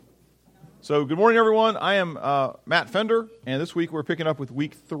So good morning, everyone. I am Matt Fender, and this week we're picking up with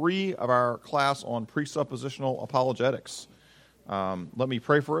week 3 of our class on presuppositional apologetics. Let me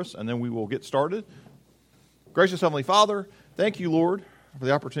pray for us, and then we will get started. Gracious Heavenly Father, thank you, Lord, for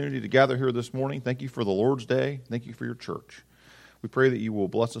the opportunity to gather here this morning. Thank you for the Lord's Day. Thank you for your church. We pray that you will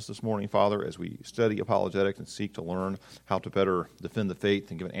bless us this morning, Father, as we study apologetics and seek to learn how to better defend the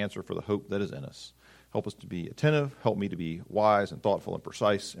faith and give an answer for the hope that is in us. Help us to be attentive. Help me to be wise and thoughtful and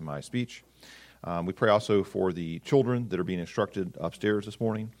precise in my speech. We pray also for the children that are being instructed upstairs this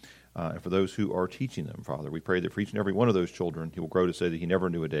morning, and for those who are teaching them, Father. We pray that for each and every one of those children, he will grow to say that he never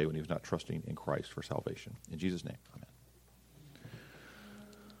knew a day when he was not trusting in Christ for salvation. In Jesus' name, amen.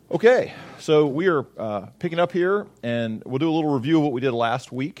 Okay, so we are picking up here, and we'll do a little review of what we did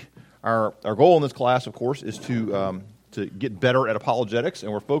last week. Our goal in this class, of course, is to get better at apologetics,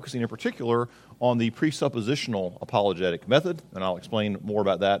 and we're focusing in particular on the presuppositional apologetic method, and I'll explain more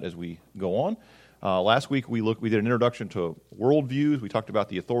about that as we go on. Last week we did an introduction to worldviews. We talked about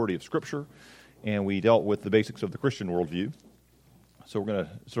the authority of Scripture, and we dealt with the basics of the Christian worldview. So we're going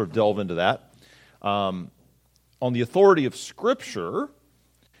to sort of delve into that. On the authority of Scripture,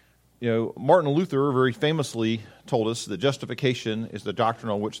 Martin Luther very famously told us that justification is the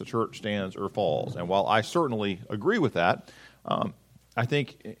doctrine on which the church stands or falls. And while I certainly agree with that, I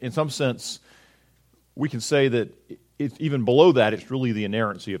think in some sense we can say that it's even below that, it's really the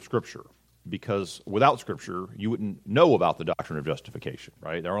inerrancy of Scripture. Because without Scripture, you wouldn't know about the doctrine of justification,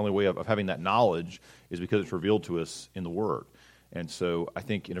 right? Our only way of having that knowledge is because it's revealed to us in the Word. And so I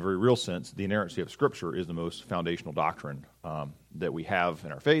think in a very real sense, the inerrancy of Scripture is the most foundational doctrine that we have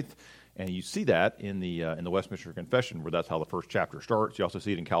in our faith. And you see that in the Westminster Confession, where that's how the first chapter starts. You also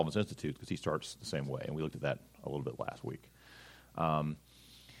see it in Calvin's Institutes, because he starts the same way. And we looked at that a little bit last week.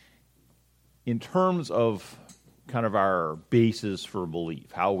 In terms of kind of our basis for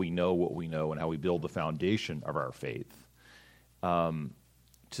belief, how we know what we know and how we build the foundation of our faith,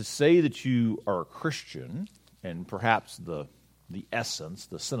 to say that you are a Christian, and perhaps the essence,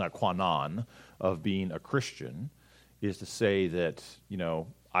 the sine qua non of being a Christian, is to say that,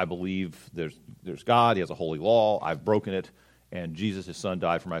 I believe there's God, he has a holy law, I've broken it, and Jesus, his son,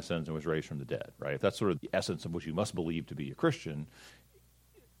 died for my sins and was raised from the dead, right? If that's sort of the essence of what you must believe to be a Christian,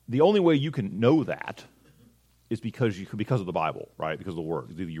 the only way you can know that is because of the Bible, right? Because of the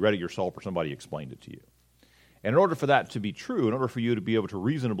Word. Either you read it yourself or somebody explained it to you. And in order for that to be true, in order for you to be able to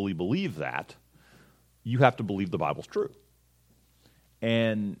reasonably believe that, you have to believe the Bible's true.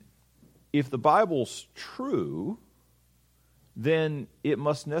 And if the Bible's true, then it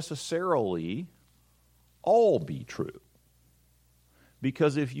must necessarily all be true.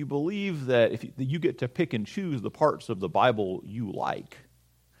 Because if you believe that you get to pick and choose the parts of the Bible you like,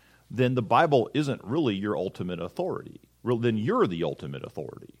 then the Bible isn't really your ultimate authority. Then you're the ultimate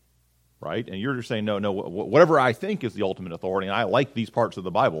authority, right? And you're just saying, no, whatever I think is the ultimate authority, and I like these parts of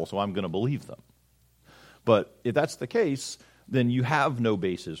the Bible, so I'm going to believe them. But if that's the case, then you have no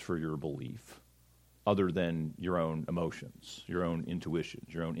basis for your belief other than your own emotions, your own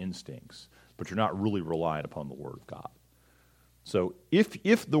intuitions, your own instincts, but you're not really relying upon the Word of God. So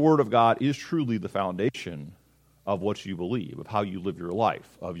if the Word of God is truly the foundation of what you believe, of how you live your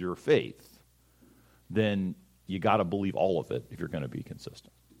life, of your faith, then you got to believe all of it if you're going to be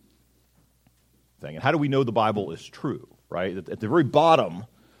consistent. And how do we know the Bible is true, right? At the very bottom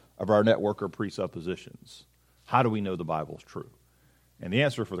of our network are presuppositions. How do we know the Bible is true? And the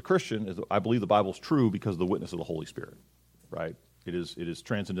answer for the Christian is that I believe the Bible is true because of the witness of the Holy Spirit, right? It is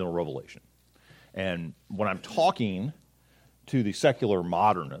transcendental revelation. And when I'm talking to the secular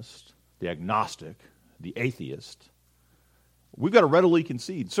modernist, the agnostic, the atheist, we've got to readily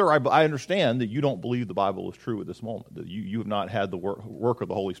concede, sir, I understand that you don't believe the Bible is true at this moment, that you have not had the work of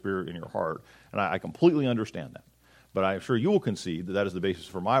the Holy Spirit in your heart, and I completely understand that. But I'm sure you will concede that that is the basis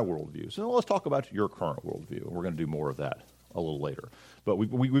for my worldview. So let's talk about your current worldview, and we're going to do more of that a little later. But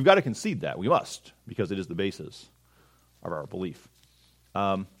we've got to concede that. We must, because it is the basis of our belief.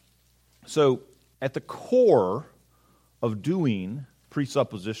 So at the core of doing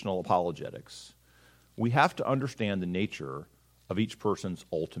presuppositional apologetics, we have to understand the nature of each person's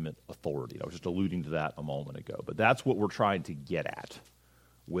ultimate authority. I was just alluding to that a moment ago, but that's what we're trying to get at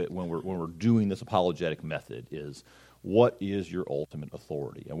when we're doing this apologetic method is, what is your ultimate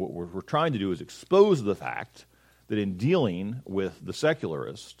authority? And what we're trying to do is expose the fact that in dealing with the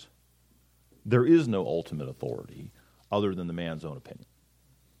secularist, there is no ultimate authority other than the man's own opinion,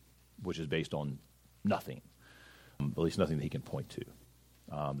 which is based on nothing, at least nothing that he can point to.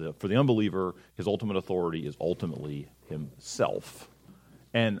 For the unbeliever, his ultimate authority is ultimately himself.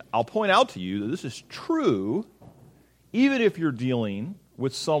 And I'll point out to you that this is true even if you're dealing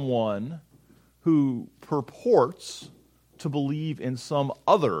with someone who purports to believe in some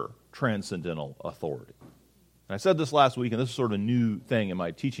other transcendental authority. And I said this last week, and this is sort of a new thing in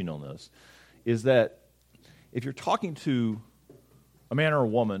my teaching on this, is that if you're talking to a man or a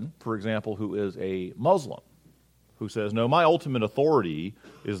woman, for example, who is a Muslim, who says, no, my ultimate authority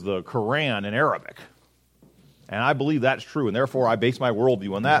is the Quran in Arabic, and I believe that's true, and therefore I base my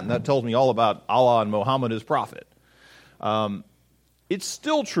worldview on that, and that tells me all about Allah and Muhammad as prophet. It's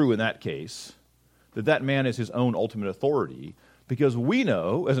still true in that case that that man is his own ultimate authority, because we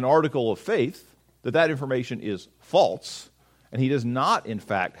know, as an article of faith, that that information is false, and he does not, in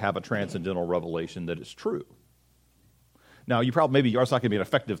fact, have a transcendental revelation that is true. Now, you probably, maybe it's not going to be an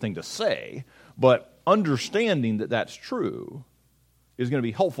effective thing to say, but understanding that that's true is going to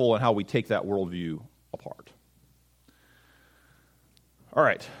be helpful in how we take that worldview apart. All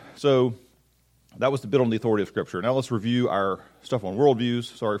right, so that was the bit on the authority of Scripture. Now let's review our stuff on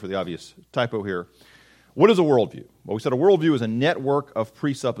worldviews. Sorry for the obvious typo here. What is a worldview? Well, we said a worldview is a network of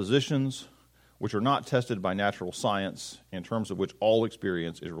presuppositions which are not tested by natural science, in terms of which all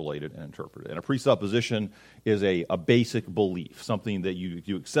experience is related and interpreted. And a presupposition is a basic belief, something that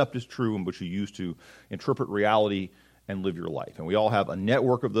you accept as true and which you use to interpret reality and live your life. And we all have a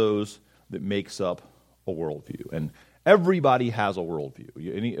network of those that makes up a worldview. And everybody has a worldview.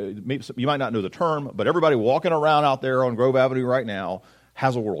 You might not know the term, but everybody walking around out there on Grove Avenue right now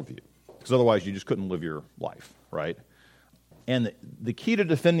has a worldview, because otherwise you just couldn't live your life, right? And the key to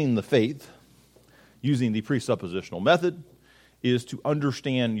defending the faith using the presuppositional method is to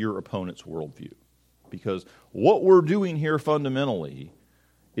understand your opponent's worldview. Because what we're doing here fundamentally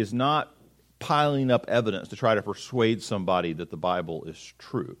is not piling up evidence to try to persuade somebody that the Bible is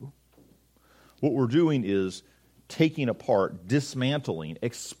true. What we're doing is taking apart, dismantling,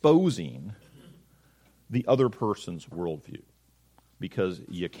 exposing the other person's worldview. Because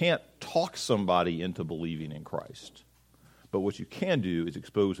you can't talk somebody into believing in Christ. But what you can do is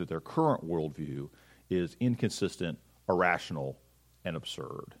expose that their current worldview is inconsistent, irrational, and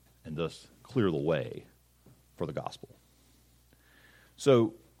absurd, and thus clear the way for the gospel.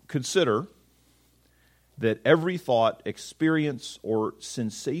 So consider that every thought, experience, or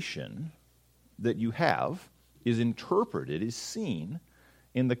sensation that you have is interpreted, is seen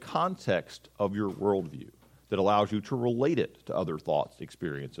in the context of your worldview that allows you to relate it to other thoughts,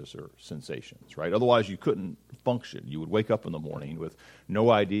 experiences, or sensations, right? Otherwise, you couldn't function. You would wake up in the morning with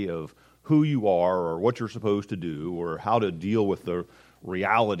no idea of who you are or what you're supposed to do or how to deal with the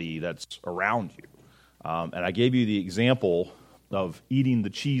reality that's around you. And I gave you the example of eating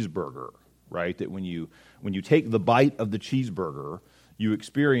the cheeseburger, right? That when you take the bite of the cheeseburger, you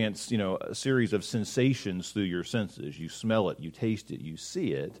experience, a series of sensations through your senses. You smell it, you taste it, you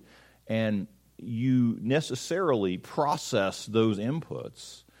see it, and you necessarily process those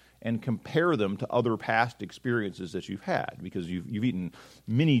inputs and compare them to other past experiences that you've had, because you've eaten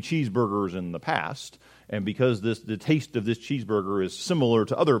many cheeseburgers in the past, and because the taste of this cheeseburger is similar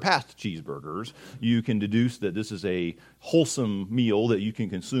to other past cheeseburgers, you can deduce that this is a wholesome meal that you can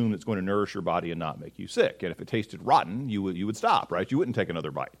consume that's going to nourish your body and not make you sick. And if it tasted rotten, you would stop, right? You wouldn't take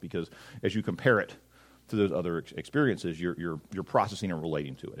another bite, because as you compare it to those other experiences, you're processing and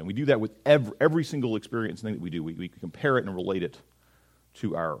relating to it. And we do that with every single experience thing that we do. We compare it and relate it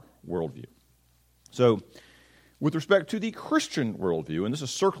to our worldview. So, with respect to the Christian worldview, and this is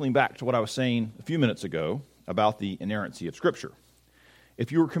circling back to what I was saying a few minutes ago about the inerrancy of Scripture.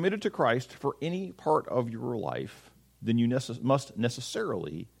 If you are committed to Christ for any part of your life, then you must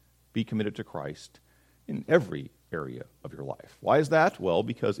necessarily be committed to Christ in every area of your life. Why is that? Well,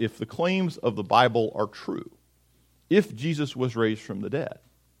 because if the claims of the Bible are true, if Jesus was raised from the dead,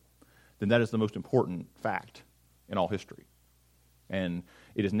 then that is the most important fact in all history. And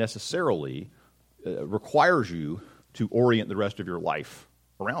it is necessarily requires you to orient the rest of your life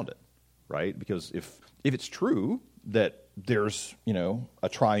around it, right? Because if it's true that there's, a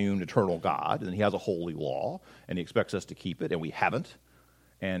triune eternal God, and he has a holy law, and he expects us to keep it, and we haven't,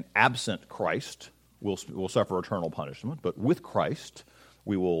 and absent Christ, we'll suffer eternal punishment, but with Christ,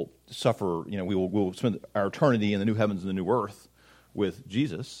 we will suffer, we'll spend our eternity in the new heavens and the new earth with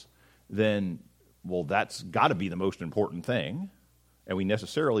Jesus, then, well, that's got to be the most important thing, and we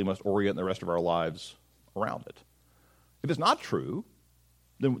necessarily must orient the rest of our lives around it. If it's not true,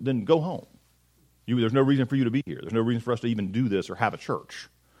 then go home. There's no reason for you to be here. There's no reason for us to even do this or have a church,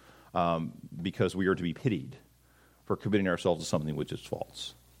 because we are to be pitied for committing ourselves to something which is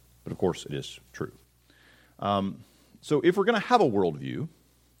false. But of course, it is true. So if we're going to have a worldview,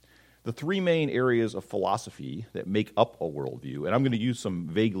 the three main areas of philosophy that make up a worldview, and I'm going to use some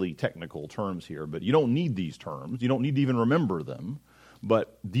vaguely technical terms here, but you don't need these terms. You don't need to even remember them.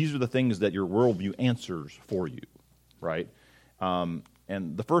 but these are the things that your worldview answers for you, right? And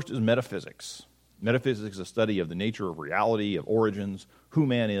the first is metaphysics. Metaphysics is a study of the nature of reality, of origins, who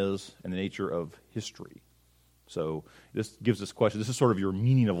man is, and the nature of history. So this gives us questions. This is sort of your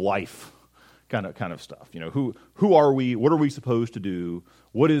meaning of life kind of stuff. You know, who are we? What are we supposed to do?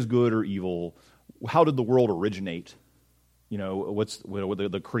 What is good or evil? How did the world originate? You know, what's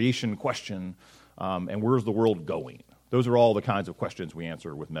the creation question, and where's the world going? Those are all the kinds of questions we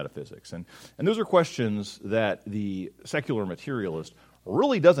answer with metaphysics. And those are questions that the secular materialist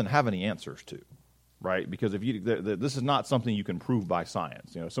really doesn't have any answers to, right? Because this is not something you can prove by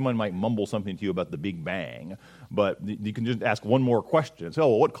science. You know, someone might mumble something to you about the Big Bang, but you can just ask one more question and say, oh,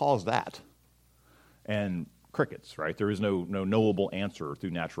 well, what caused that? And crickets, right? There is no knowable answer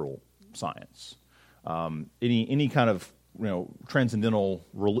through natural science. Any kind of transcendental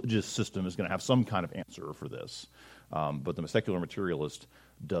religious system is going to have some kind of answer for this. But the secular materialist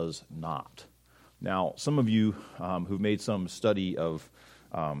does not. Now, some of you who've made some study of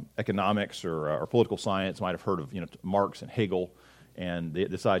economics or political science might have heard of Marx and Hegel, and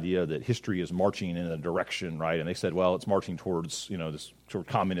this idea that history is marching in a direction, right? And they said, well, it's marching towards this sort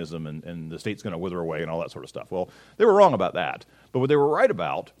of communism, and the state's going to wither away and all that sort of stuff. Well, they were wrong about that. But what they were right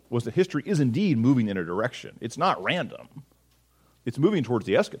about was that history is indeed moving in a direction. It's not random. It's moving towards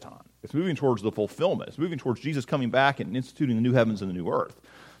the eschaton. It's moving towards the fulfillment. It's moving towards Jesus coming back and instituting the new heavens and the new earth.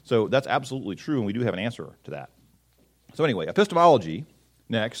 So that's absolutely true, and we do have an answer to that. So anyway, epistemology,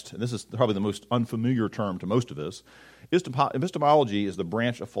 next, and this is probably the most unfamiliar term to most of us. Epistemology is the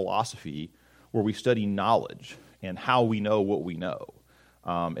branch of philosophy where we study knowledge and how we know what we know.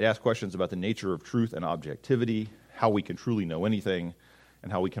 It asks questions about the nature of truth and objectivity, how we can truly know anything,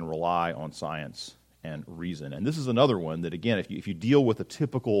 and how we can rely on science and reason. And this is another one that, again, if you deal with a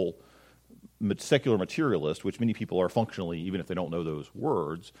typical secular materialist, which many people are functionally, even if they don't know those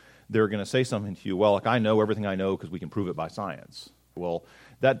words, they're going to say something to you, well, like, I know everything I know because we can prove it by science. Well,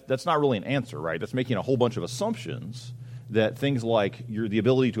 that's not really an answer, right? That's making a whole bunch of assumptions that things like the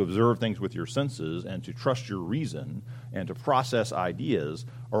ability to observe things with your senses and to trust your reason and to process ideas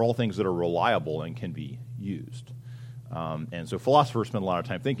are all things that are reliable and can be used. And so philosophers spend a lot of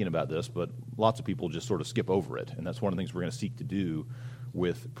time thinking about this, but lots of people just sort of skip over it. And that's one of the things we're going to seek to do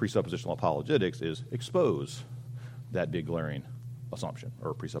with presuppositional apologetics is expose that big glaring assumption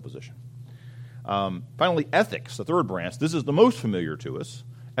or presupposition. Finally, ethics, the third branch. This is the most familiar to us.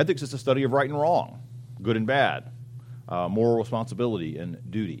 Ethics is the study of right and wrong, good and bad, moral responsibility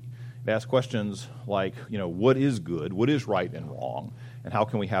and duty. It asks questions like, what is good, what is right and wrong, and how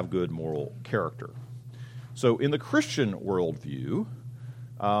can we have good moral character? So in the Christian worldview,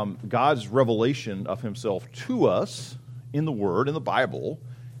 God's revelation of himself to us in the Word, in the Bible,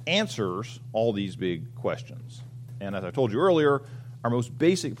 answers all these big questions. And as I told you earlier, our most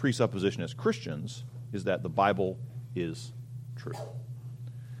basic presupposition as Christians is that the Bible is true.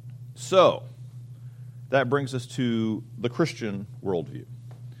 So, that brings us to the Christian worldview.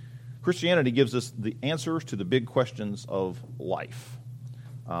 Christianity gives us the answers to the big questions of life.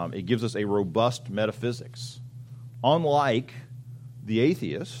 It gives us a robust metaphysics. Unlike the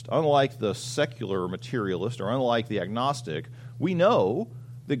atheist, unlike the secular materialist, or unlike the agnostic, we know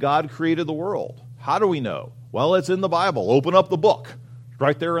that God created the world. How do we know? Well, it's in the Bible. Open up the book.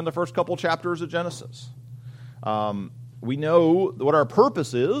 Right there in the first couple chapters of Genesis. We know what our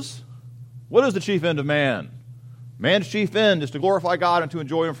purpose is. What is the chief end of man? Man's chief end is to glorify God and to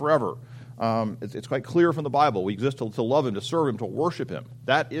enjoy him forever. It's quite clear from the Bible. We exist to love him, to serve him, to worship him.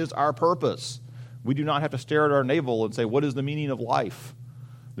 That is our purpose. We do not have to stare at our navel and say, what is the meaning of life?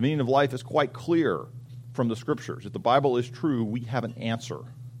 The meaning of life is quite clear from the Scriptures. If the Bible is true, we have an answer.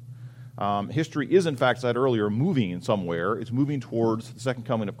 History is, in fact, as I said earlier, moving somewhere. It's moving towards the second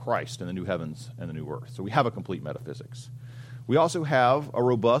coming of Christ and the new heavens and the new earth. So we have a complete metaphysics. We also have a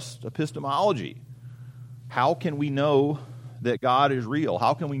robust epistemology. How can we know that God is real?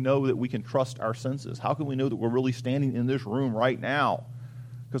 How can we know that we can trust our senses? How can we know that we're really standing in this room right now?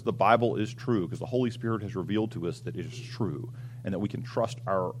 Because the Bible is true, because the Holy Spirit has revealed to us that it is true, and that we can trust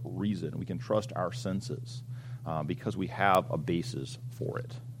our reason, we can trust our senses, because we have a basis for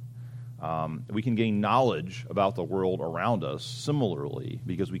it. We can gain knowledge about the world around us similarly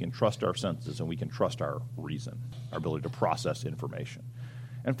because we can trust our senses and we can trust our reason, our ability to process information.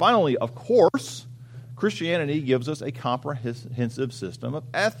 And finally, of course, Christianity gives us a comprehensive system of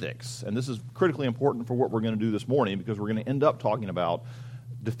ethics. And this is critically important for what we're going to do this morning because we're going to end up talking about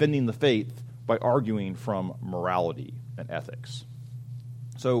defending the faith by arguing from morality and ethics.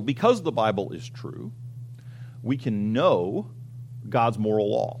 So because the Bible is true, we can know God's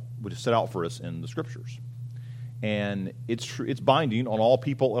moral law, which is set out for us in the Scriptures. And it's binding on all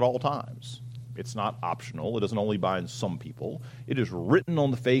people at all times. It's not optional. It doesn't only bind some people. It is written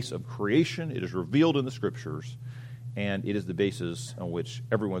on the face of creation. It is revealed in the Scriptures. And it is the basis on which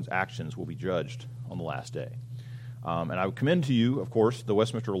everyone's actions will be judged on the last day. And I would commend to you, of course, the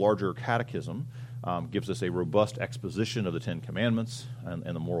Westminster Larger Catechism gives us a robust exposition of the Ten Commandments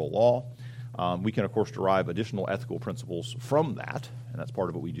and the moral law. We can, of course, derive additional ethical principles from that, and that's part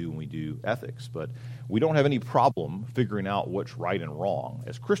of what we do when we do ethics. But we don't have any problem figuring out what's right and wrong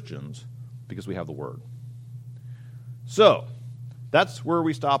as Christians because we have the Word. So, that's where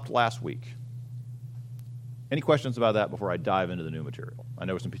we stopped last week. Any questions about that before I dive into the new material? I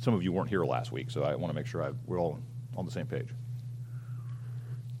know some of you weren't here last week, so I want to make sure we're all on the same page.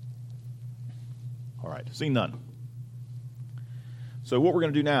 All right, seeing none. So what we're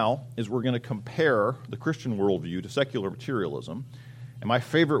going to do now is we're going to compare the Christian worldview to secular materialism. And my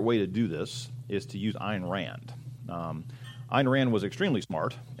favorite way to do this is to use Ayn Rand. Ayn Rand was extremely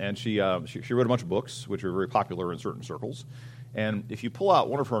smart, and she wrote a bunch of books, which are very popular in certain circles. And if you pull out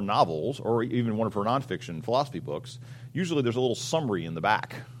one of her novels, or even one of her nonfiction philosophy books, usually there's a little summary in the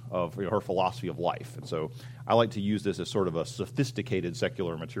back of her philosophy of life. And so I like to use this as sort of a sophisticated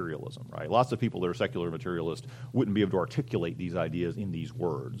secular materialism, right? Lots of people that are secular materialists wouldn't be able to articulate these ideas in these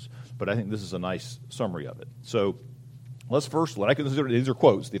words, but I think this is a nice summary of it. So let's first, I consider these are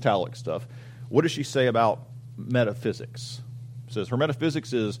quotes, the italic stuff. What does she say about metaphysics? It says her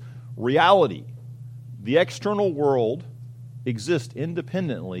metaphysics is reality. The external world exists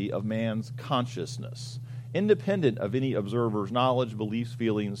independently of man's consciousness, independent of any observer's knowledge, beliefs,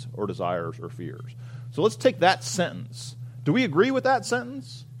 feelings, or desires or fears. So let's take that sentence. Do we agree with that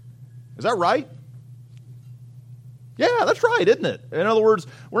sentence? Is that right? Yeah, that's right, isn't it? In other words,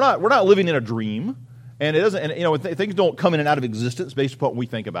 we're not living in a dream, and it doesn't. And things don't come in and out of existence based upon what we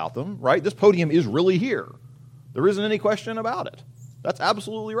think about them, right? This podium is really here. There isn't any question about it. That's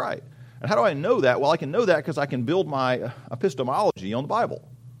absolutely right. And how do I know that? Well, I can know that because I can build my epistemology on the Bible,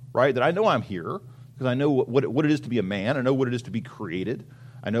 right? That I know I'm here because I know what it is to be a man. I know what it is to be created.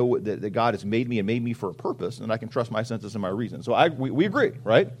 I know that God has made me and made me for a purpose, and I can trust my senses and my reason. So we agree,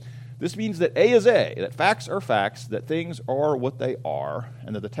 right? This means that A is A, that facts are facts, that things are what they are,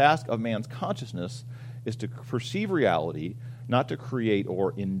 and that the task of man's consciousness is to perceive reality, not to create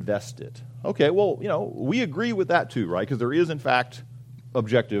or invest it. Okay, well, we agree with that too, right? Because there is, in fact,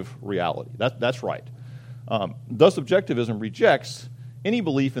 objective reality. That's right. Thus, objectivism rejects any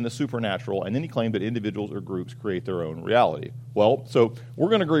belief in the supernatural and any claim that individuals or groups create their own reality. Well, so we're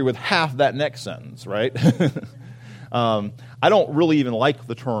going to agree with half that next sentence, right? I don't really even like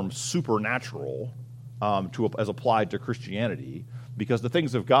the term supernatural as applied to Christianity because the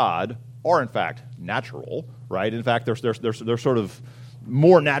things of God are, in fact, natural, right? In fact, they're sort of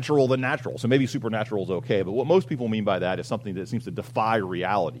more natural than natural. So maybe supernatural is okay, but what most people mean by that is something that seems to defy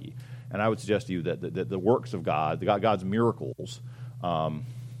reality. And I would suggest to you that the works of God, God's miracles,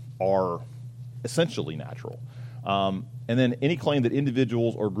 are essentially natural. And then any claim that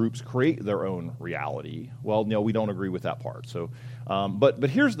individuals or groups create their own reality, well, no, we don't agree with that part. So, but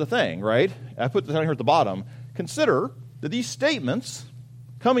here's the thing, right? I put this down here at the bottom. Consider that these statements,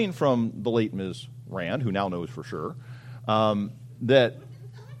 coming from the late Ms. Rand, who now knows for sure, that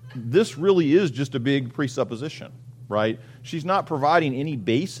this really is just a big presupposition, right? She's not providing any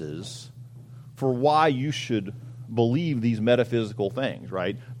basis for why you should believe these metaphysical things,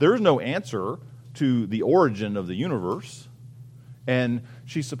 right? There's no answer to the origin of the universe, and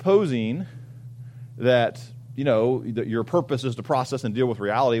she's supposing that, that your purpose is to process and deal with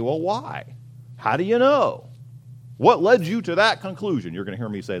reality. Well, why? How do you know? What led you to that conclusion? You're going to hear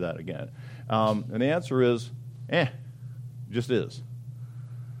me say that again. And the answer is, just is.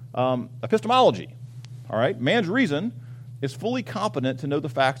 Epistemology, all right? Man's reason is fully competent to know the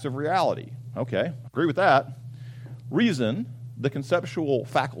facts of reality. Okay, agree with that. Reason, the conceptual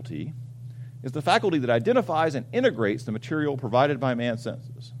faculty, is the faculty that identifies and integrates the material provided by man's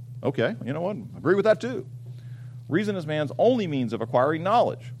senses. Okay, you know what? Agree with that too. Reason is man's only means of acquiring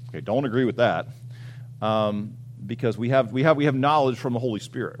knowledge. Okay, don't agree with that. Because we have knowledge from the Holy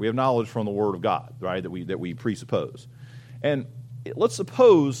Spirit. We have knowledge from the Word of God, right? That we presuppose. And let's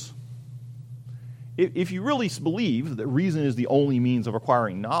suppose, if you really believe that reason is the only means of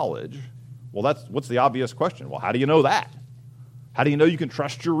acquiring knowledge, well, what's the obvious question? Well, how do you know that? How do you know you can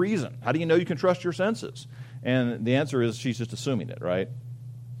trust your reason? How do you know you can trust your senses? And the answer is she's just assuming it, right?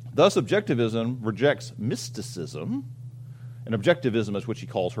 Thus, objectivism rejects mysticism. And And objectivism is what she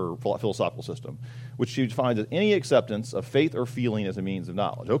calls her philosophical system, which she defines as any acceptance of faith or feeling as a means of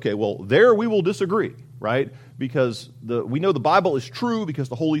knowledge. Okay, well, there we will disagree, right? Because we know the Bible is true because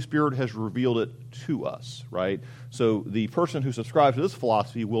the Holy Spirit has revealed it to us, right? So the person who subscribes to this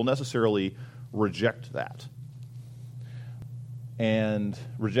philosophy will necessarily reject that and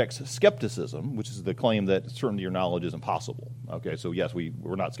rejects skepticism, which is the claim that certainty or knowledge is impossible. Okay, so yes,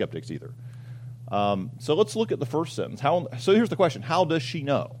 we're not skeptics either. So let's look at the first sentence. So here's the question. How does she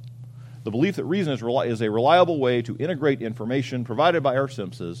know? The belief that reason is a reliable way to integrate information provided by our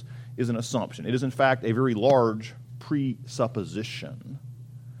senses is an assumption. It is, in fact, a very large presupposition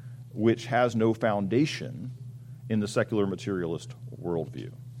which has no foundation in the secular materialist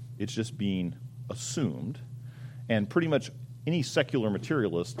worldview. It's just being assumed, and pretty much any secular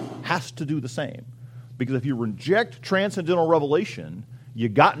materialist has to do the same. Because if you reject transcendental revelation, you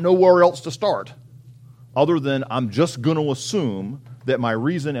got nowhere else to start other than I'm just going to assume that my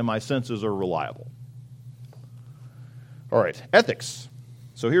reason and my senses are reliable. All right, ethics.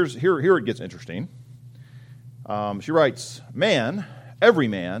 So here it gets interesting. She writes, every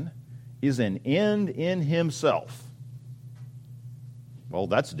man is an end in himself. Well,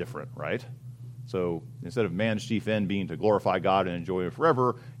 that's different, right? So instead of man's chief end being to glorify God and enjoy Him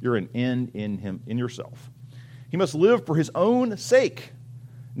forever, you're an end in yourself. He must live for his own sake,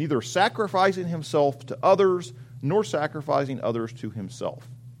 neither sacrificing himself to others nor sacrificing others to himself.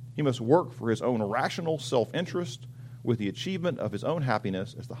 He must work for his own rational self-interest with the achievement of his own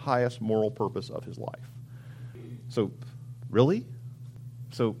happiness as the highest moral purpose of his life. So, really?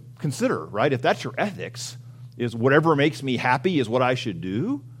 So consider, right, if that's your ethics, is whatever makes me happy is what I should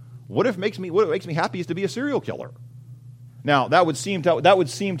do? What makes me happy is to be a serial killer? Now, that would seem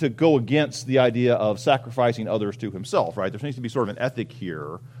to go against the idea of sacrificing others to himself, right? There needs to be sort of an ethic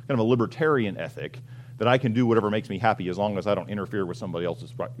here, kind of a libertarian ethic, that I can do whatever makes me happy as long as I don't interfere with somebody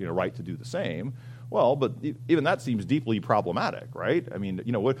else's right to do the same. Well, but even that seems deeply problematic, right? I mean,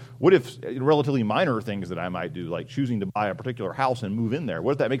 what if relatively minor things that I might do, like choosing to buy a particular house and move in there,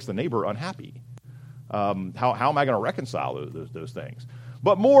 what if that makes the neighbor unhappy? How am I going to reconcile those things?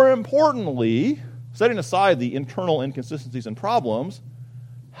 But more importantly, setting aside the internal inconsistencies and problems,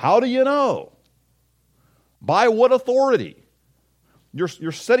 how do you know? By what authority?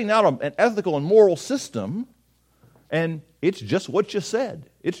 You're setting out an ethical and moral system, and it's just what you said.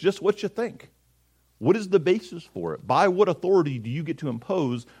 It's just what you think. What is the basis for it? By what authority do you get to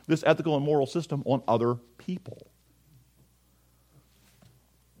impose this ethical and moral system on other people?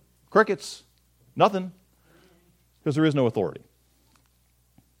 Crickets. Nothing. Because there is no authority.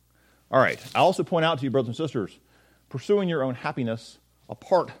 All right. I also point out to you, brothers and sisters, pursuing your own happiness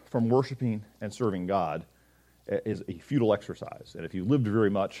apart from worshiping and serving God is a futile exercise. And if you lived very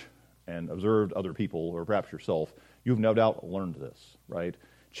much and observed other people, or perhaps yourself, you've no doubt learned this, right?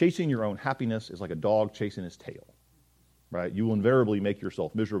 Chasing your own happiness is like a dog chasing his tail, right? You will invariably make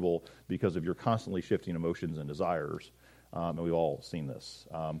yourself miserable because of your constantly shifting emotions and desires. And we've all seen this.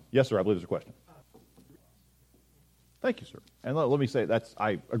 Yes, sir, I believe there's a question. Thank you, sir. And let me say,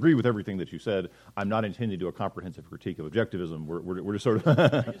 I agree with everything that you said. I'm not intending to do a comprehensive critique of objectivism. We're just sort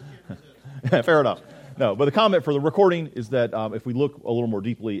of... Fair enough. No, but the comment for the recording is that if we look a little more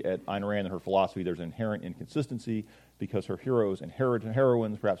deeply at Ayn Rand and her philosophy, there's an inherent inconsistency because her heroes and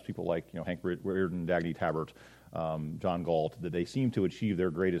heroines, perhaps people like Hank Reardon, Dagny Tabbert, John Galt, that they seem to achieve their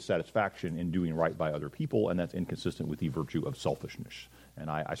greatest satisfaction in doing right by other people, and that's inconsistent with the virtue of selfishness.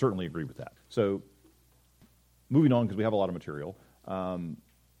 And I certainly agree with that. So, moving on, because we have a lot of material,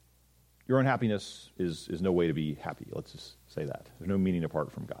 your own happiness is no way to be happy. Let's just say that. There's no meaning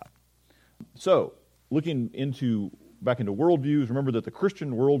apart from God. So, looking back into worldviews, remember that the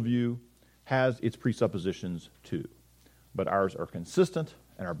Christian worldview has its presuppositions too. But ours are consistent,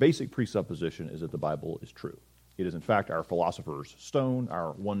 and our basic presupposition is that the Bible is true. It is, in fact, our philosopher's stone,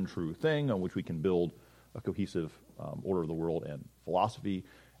 our one true thing on which we can build a cohesive order of the world and philosophy.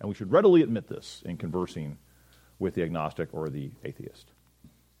 And we should readily admit this in conversing with the agnostic or the atheist.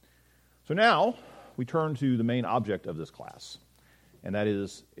 So now we turn to the main object of this class. And that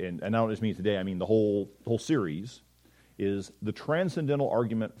is, and I don't just mean today, I mean the whole series, is the transcendental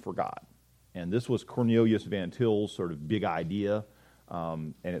argument for God. And this was Cornelius Van Til's sort of big idea,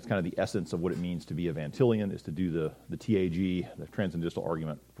 and it's kind of the essence of what it means to be a Van Tillian, is to do the TAG, the transcendental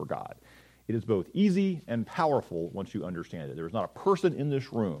argument for God. It is both easy and powerful once you understand it. There is not a person in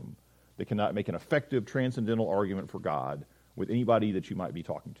this room that cannot make an effective transcendental argument for God with anybody that you might be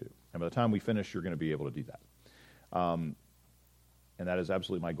talking to. And by the time we finish, you're going to be able to do that. And that is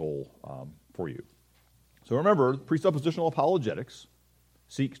absolutely my goal for you. So remember, presuppositional apologetics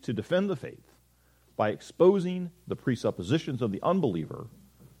seeks to defend the faith by exposing the presuppositions of the unbeliever,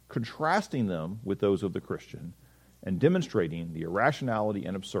 contrasting them with those of the Christian, and demonstrating the irrationality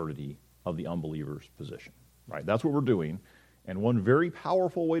and absurdity of the unbeliever's position. Right? That's what we're doing. And one very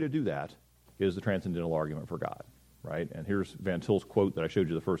powerful way to do that is the transcendental argument for God. Right? And here's Van Til's quote that I showed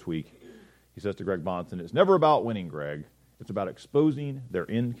you the first week. He says to Greg Bonson, "It's never about winning, Greg. It's about exposing their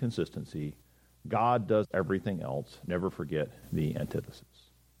inconsistency. God does everything else. Never forget the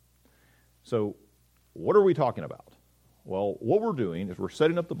antithesis." So, what are we talking about? Well, what we're doing is we're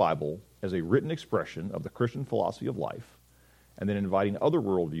setting up the Bible as a written expression of the Christian philosophy of life, and then inviting other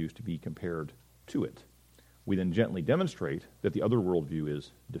worldviews to be compared to it. We then gently demonstrate that the other worldview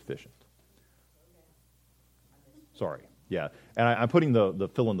is deficient. Sorry, yeah, and I'm putting the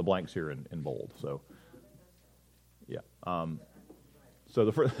fill in the blanks here in bold. So, yeah. So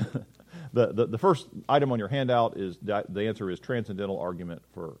the first item on your handout is that the answer is transcendental argument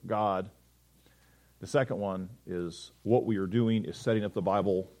for God. The second one is what we are doing is setting up the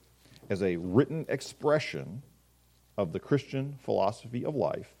Bible as a written expression of the Christian philosophy of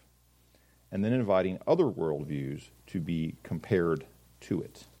life, and then inviting other worldviews to be compared to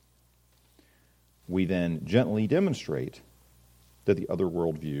it. We then gently demonstrate that the other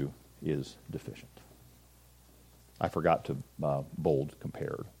worldview is deficient. I forgot to bold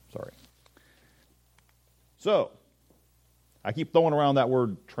compared. Sorry. So, I keep throwing around that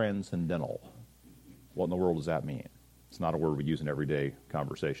word transcendental. What in the world does that mean? It's not a word we use in everyday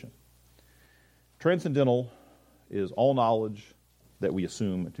conversation. Transcendental is all knowledge that we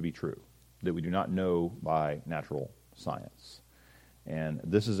assume to be true, that we do not know by natural science. And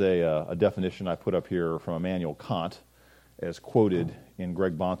this is a definition I put up here from Immanuel Kant, as quoted in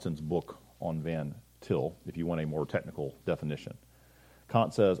Greg Bonson's book on Van Til, if you want a more technical definition.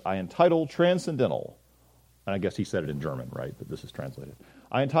 Kant says, "I entitle transcendental," and I guess he said it in German, right, but this is translated.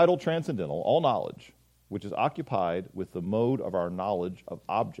 "I entitle transcendental all knowledge which is occupied with the mode of our knowledge of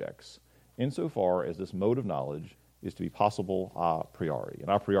objects, insofar as this mode of knowledge is to be possible a priori." And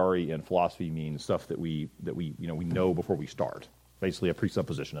a priori in philosophy means stuff that we know before we start. Basically a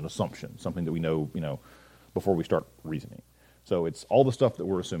presupposition, an assumption, something that we know, before we start reasoning. So it's all the stuff that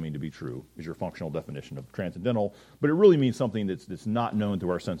we're assuming to be true is your functional definition of transcendental, but it really means something that's not known through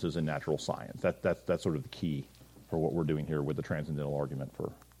our senses in natural science. That's sort of the key for what we're doing here with the transcendental argument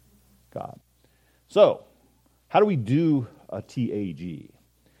for God. So, how do we do a TAG?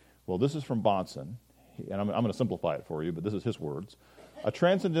 Well, this is from Bonson, and I'm going to simplify it for you, but this is his words. "A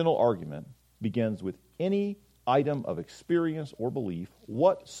transcendental argument begins with any item of experience or belief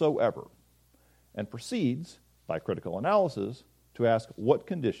whatsoever, and proceeds, by critical analysis, to ask what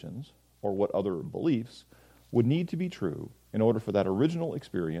conditions or what other beliefs would need to be true in order for that original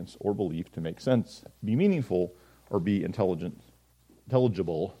experience or belief to make sense, be meaningful, or be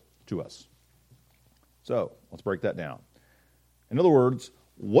intelligible to us." So, let's break that down. In other words,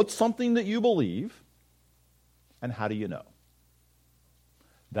 what's something that you believe, and how do you know?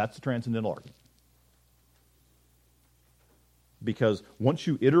 That's the transcendental argument. Because once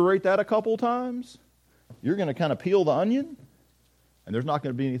you iterate that a couple times, you're going to kind of peel the onion, and there's not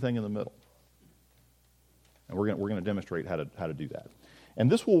going to be anything in the middle. And we're going to demonstrate how to do that.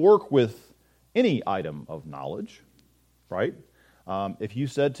 And this will work with any item of knowledge, right? If you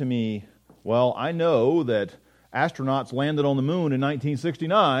said to me, "Well, I know that astronauts landed on the moon in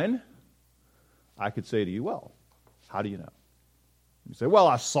 1969, I could say to you, "Well, how do you know?" You say, "Well,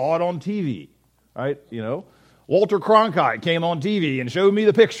 I saw it on TV," right? Walter Cronkite came on TV and showed me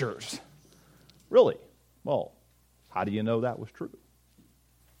the pictures. Really? Well, how do you know that was true?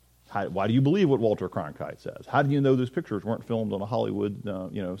 Why do you believe what Walter Cronkite says? How do you know those pictures weren't filmed on a Hollywood,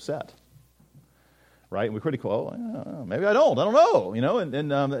 set? Right? And we critical. Maybe I don't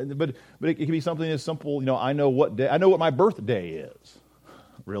know. But it can be something as simple. I know what my birthday is.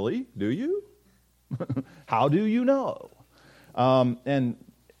 Really? Do you? How do you know?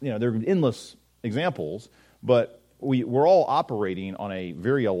 There are endless examples, but we're all operating on a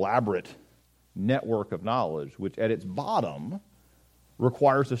very elaborate network of knowledge, which at its bottom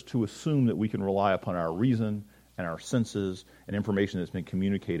requires us to assume that we can rely upon our reason and our senses and information that's been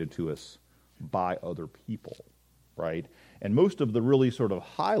communicated to us by other people, right? And most of the really sort of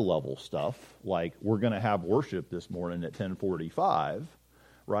high-level stuff, like we're going to have worship this morning at 10:45,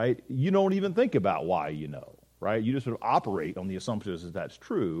 right? You don't even think about why you know, right? You just sort of operate on the assumptions that that's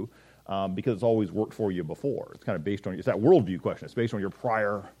true because it's always worked for you before. It's kind of based on, it's that worldview question. It's based on your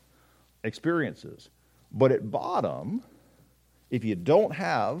prior experiences. But at bottom, if you don't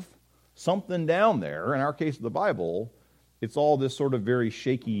have something down there, in our case of the Bible, it's all this sort of very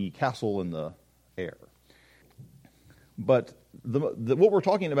shaky castle in the air. But what we're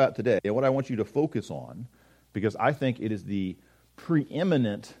talking about today, and what I want you to focus on, because I think it is the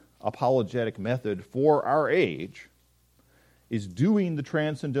preeminent apologetic method for our age, is doing the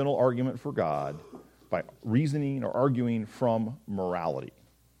transcendental argument for God by reasoning or arguing from morality.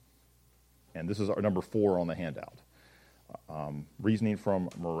 And this is our number 4 on the handout. Reasoning from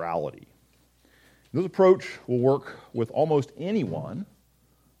morality. This approach will work with almost anyone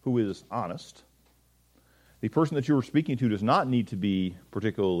who is honest. The person that you are speaking to does not need to be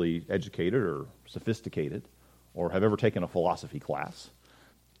particularly educated or sophisticated or have ever taken a philosophy class.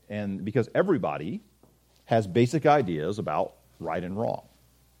 And because everybody has basic ideas about right and wrong.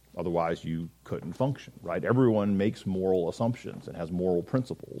 Otherwise, you couldn't function, right? Everyone makes moral assumptions and has moral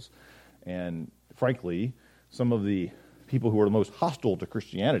principles. And frankly, some of the people who are the most hostile to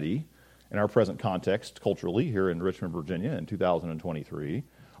Christianity in our present context culturally here in Richmond, Virginia in 2023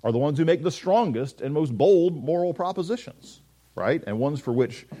 are the ones who make the strongest and most bold moral propositions, right? And ones for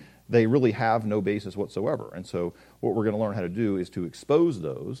which they really have no basis whatsoever. And so what we're going to learn how to do is to expose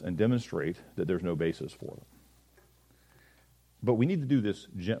those and demonstrate that there's no basis for them. But we need to do this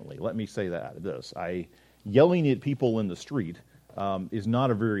gently. Let me say this. Yelling at people in the street is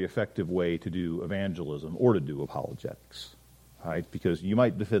not a very effective way to do evangelism or to do apologetics, right? Because you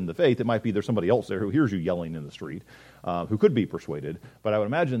might defend the faith. It might be there's somebody else there who hears you yelling in the street who could be persuaded. But I would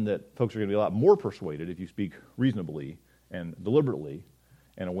imagine that folks are going to be a lot more persuaded if you speak reasonably and deliberately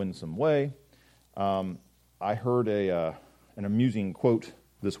in a winsome way. I heard an amusing quote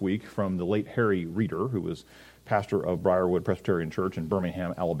this week from the late Harry Reeder, who was pastor of Briarwood Presbyterian Church in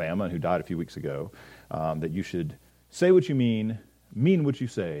Birmingham, Alabama, and who died a few weeks ago, that you should say what you mean what you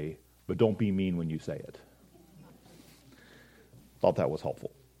say, but don't be mean when you say it. Thought that was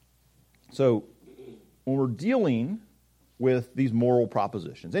helpful. So when we're dealing with these moral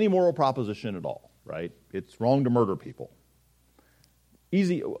propositions, any moral proposition at all, right? It's wrong to murder people.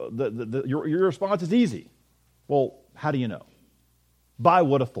 Easy. Your response is easy. Well, how do you know? By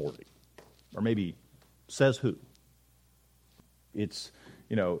what authority? Or maybe says who? It's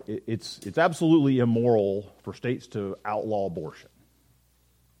absolutely immoral for states to outlaw abortion.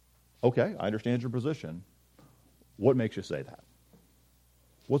 Okay, I understand your position. What makes you say that?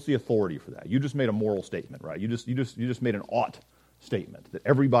 What's the authority for that? You just made a moral statement, right? You just made an ought statement that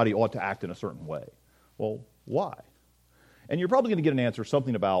everybody ought to act in a certain way. Well, why? And you're probably going to get an answer,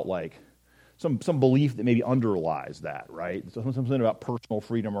 something about like some belief that maybe underlies that, right? Something about personal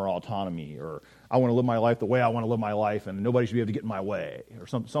freedom or autonomy, or I want to live my life the way I want to live my life, and nobody should be able to get in my way, or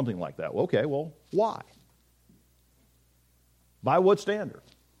something like that. Well, okay, well, why? By what standard?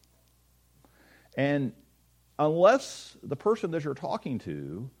 And unless the person that you're talking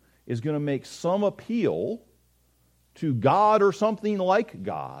to is going to make some appeal to God or something like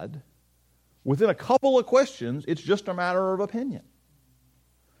God, within a couple of questions, it's just a matter of opinion.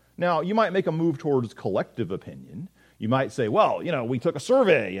 Now, you might make a move towards collective opinion. You might say, well, we took a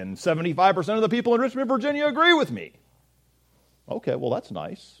survey and 75% of the people in Richmond, Virginia agree with me. Okay, well, that's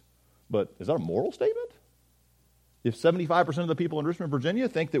nice. But is that a moral statement? If 75% of the people in Richmond, Virginia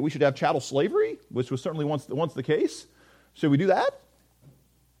think that we should have chattel slavery, which was certainly once the case, should we do that?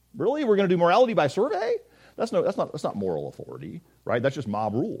 Really? We're going to do morality by survey? That's not moral authority, right? That's just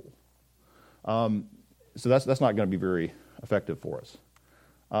mob rule. So that's not going to be very effective for us.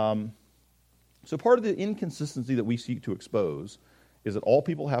 So part of the inconsistency that we seek to expose is that all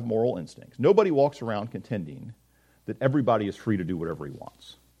people have moral instincts. Nobody walks around contending that everybody is free to do whatever he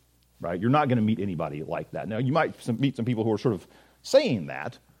wants, right? You're not going to meet anybody like that. Now, you might meet some people who are sort of saying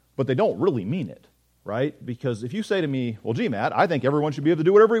that, but they don't really mean it, right? Because if you say to me, well, gee, Matt, I think everyone should be able to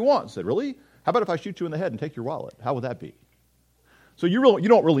do whatever he wants. I said, really? How about if I shoot you in the head and take your wallet? How would that be? So you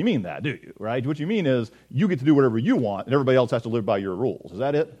don't really mean that, do you, right? What you mean is you get to do whatever you want and everybody else has to live by your rules. Is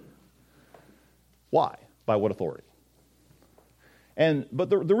that it? Why? By what authority? But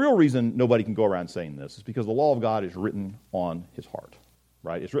the real reason nobody can go around saying this is because the law of God is written on his heart,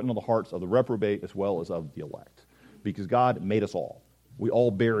 right? It's written on the hearts of the reprobate as well as of the elect, because God made us all. We all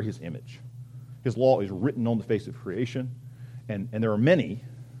bear his image. His law is written on the face of creation, and there are many,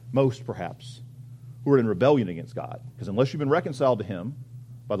 most perhaps, who are in rebellion against God, because unless you've been reconciled to him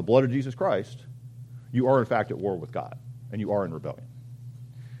by the blood of Jesus Christ, you are in fact at war with God, and you are in rebellion.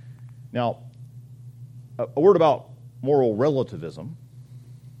 Now, a word about moral relativism.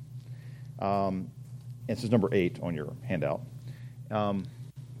 This is number 8 on your handout.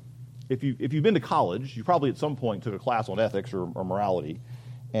 If you've been to college, you probably at some point took a class on ethics or morality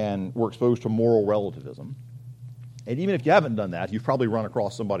and were exposed to moral relativism. And even if you haven't done that, you've probably run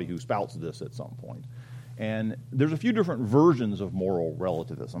across somebody who spouts this at some point. And there's a few different versions of moral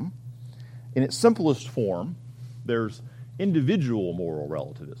relativism. In its simplest form, there's individual moral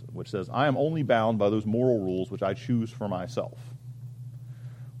relativism, which says I am only bound by those moral rules which I choose for myself.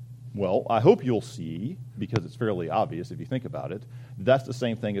 Well, I hope you'll see, because it's fairly obvious if you think about it, that's the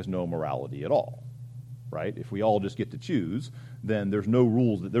same thing as no morality at all, right? If we all just get to choose, then there's no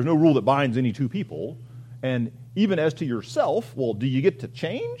rules. There's no rule that binds any two people. And even as to yourself, well, do you get to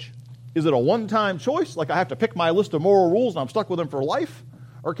change? Is it a one-time choice, like I have to pick my list of moral rules and I'm stuck with them for life?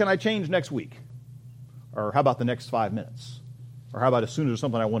 Or can I change next week? Or how about the next 5 minutes? Or how about as soon as there's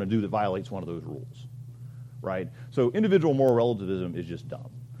something I want to do that violates one of those rules, right? So individual moral relativism is just dumb.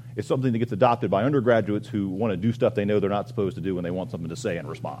 It's something that gets adopted by undergraduates who want to do stuff they know they're not supposed to do when they want something to say in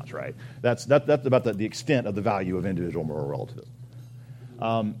response, right? That's about the extent of the value of individual moral relativism.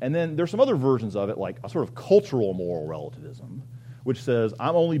 And then there's some other versions of it, like a sort of cultural moral relativism, which says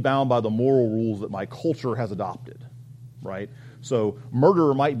I'm only bound by the moral rules that my culture has adopted, right? So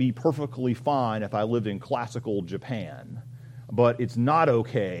murder might be perfectly fine if I lived in classical Japan, but it's not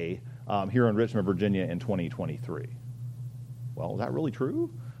okay here in Richmond, Virginia in 2023. Well, is that really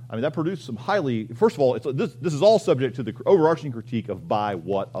true? I mean, that produced some highly, first of all, this is all subject to the overarching critique of by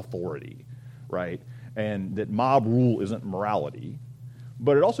what authority, right? And that mob rule isn't morality.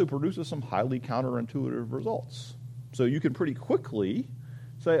 But it also produces some highly counterintuitive results. So you can pretty quickly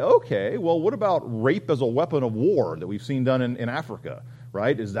say, okay, well, what about rape as a weapon of war that we've seen done in Africa,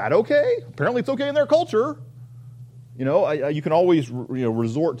 right? Is that okay? Apparently it's okay in their culture. You know, you can always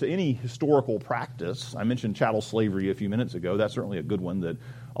resort to any historical practice. I mentioned chattel slavery a few minutes ago. That's certainly a good one that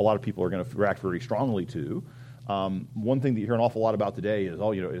a lot of people are going to react very strongly to. One thing that you hear an awful lot about today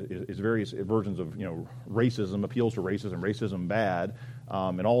is various versions of racism, appeals to racism, racism bad,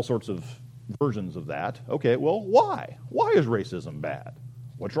 and all sorts of versions of that. Okay, well, why? Why is racism bad?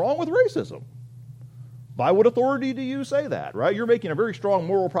 What's wrong with racism? By what authority do you say that, right? You're making a very strong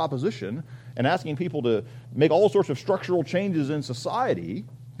moral proposition and asking people to make all sorts of structural changes in society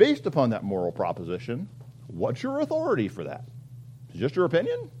based upon that moral proposition. What's your authority for that? Is it just your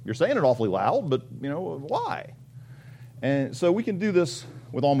opinion? You're saying it awfully loud, but, why? And so we can do this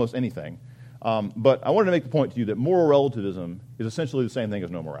with almost anything. But I wanted to make the point to you that moral relativism is essentially the same thing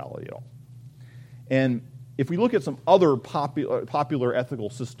as no morality at all. And if we look at some other popular ethical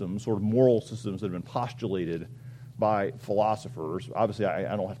systems, sort of moral systems that have been postulated by philosophers, obviously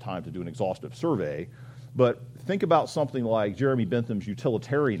I don't have time to do an exhaustive survey, but think about something like Jeremy Bentham's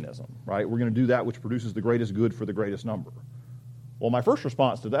utilitarianism, right? We're going to do that which produces the greatest good for the greatest number. Well, my first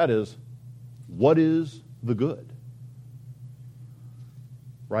response to that is, what is the good?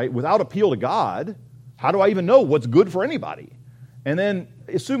 Right? Without appeal to God, how do I even know what's good for anybody? And then,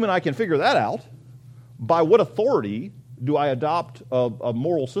 assuming I can figure that out, by what authority do I adopt a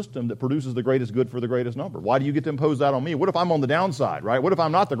moral system that produces the greatest good for the greatest number? Why do you get to impose that on me? What if I'm on the downside, right? What if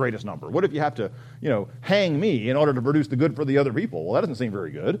I'm not the greatest number? What if you have to, hang me in order to produce the good for the other people? Well, that doesn't seem very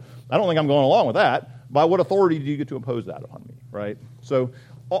good. I don't think I'm going along with that. By what authority do you get to impose that upon me, right? So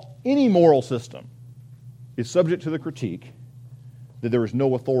any moral system is subject to the critique that there is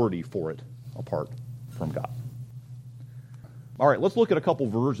no authority for it apart from God. All right, let's look at a couple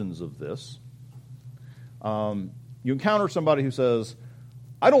versions of this. You encounter somebody who says,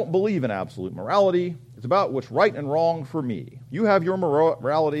 I don't believe in absolute morality. It's about what's right and wrong for me. You have your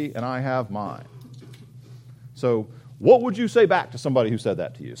morality and I have mine. So what would you say back to somebody who said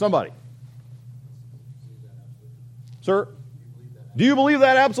that to you? Somebody. Sir? Do you believe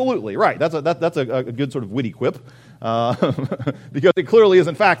that absolutely? Right, that's a good sort of witty quip. Because it clearly is,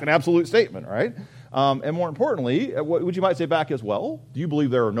 in fact, an absolute statement, right? And more importantly, what you might say back as well, do you believe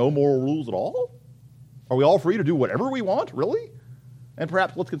there are no moral rules at all? Are we all free to do whatever we want, really? And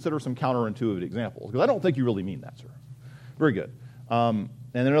perhaps let's consider some counterintuitive examples, because I don't think you really mean that, sir. Very good. And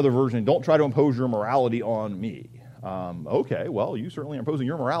another version, don't try to impose your morality on me. Okay, well, you certainly are imposing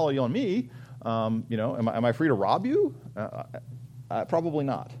your morality on me. Am I free to rob you? Probably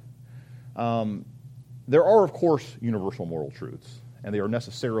not. There are, of course, universal moral truths, and they are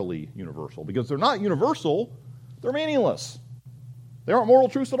necessarily universal. Because they're not universal, they're meaningless. They aren't moral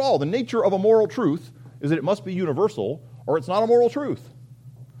truths at all. The nature of a moral truth is that it must be universal, or it's not a moral truth.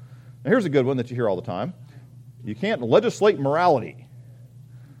 Now, here's a good one that you hear all the time. You can't legislate morality.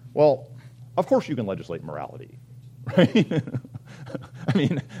 Well, of course you can legislate morality, right? I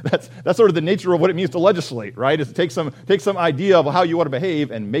mean, that's sort of the nature of what it means to legislate, right? Is to take some idea of how you want to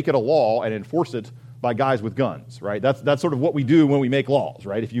behave and make it a law and enforce it by guys with guns, right? That's sort of what we do when we make laws,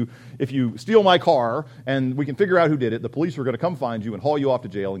 right? If you steal my car and we can figure out who did it, the police are going to come find you and haul you off to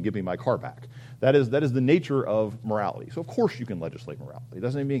jail and give me my car back. That is the nature of morality. So of course you can legislate morality. It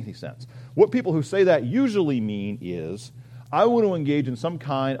doesn't even make any sense. What people who say that usually mean is, I want to engage in some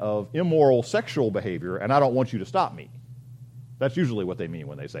kind of immoral sexual behavior and I don't want you to stop me. That's usually what they mean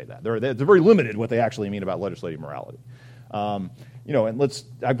when they say that. It's very limited what they actually mean about legislating morality. And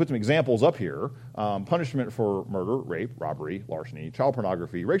I put some examples up here. Punishment for murder, rape, robbery, larceny, child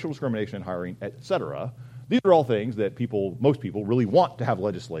pornography, racial discrimination in hiring, etc. These are all things that most people really want to have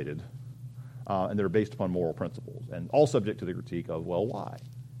legislated, and they're based upon moral principles, and all subject to the critique of, well, why?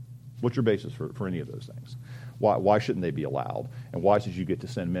 What's your basis for any of those things? Why shouldn't they be allowed? And why should you get to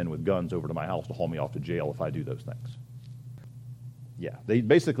send men with guns over to my house to haul me off to jail if I do those things? Yeah, they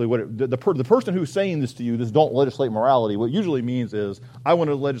basically the person who's saying this to you, this don't legislate morality, what it usually means is I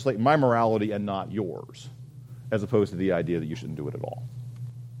want to legislate my morality and not yours, as opposed to the idea that you shouldn't do it at all.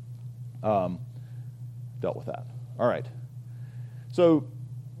 Dealt with that. All right. So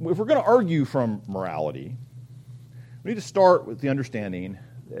if we're going to argue from morality, we need to start with the understanding,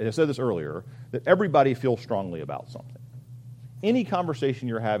 as I said this earlier, that everybody feels strongly about something. Any conversation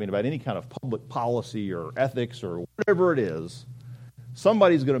you're having about any kind of public policy or ethics or whatever it is,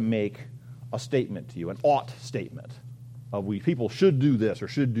 somebody's going to make a statement to you, an ought statement of people should do this or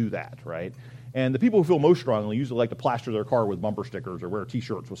should do that, right? And the people who feel most strongly usually like to plaster their car with bumper stickers or wear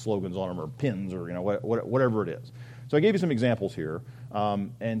T-shirts with slogans on them or pins or whatever it is. So I gave you some examples here,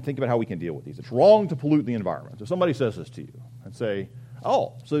 and think about how we can deal with these. It's wrong to pollute the environment. So somebody says this to you and say,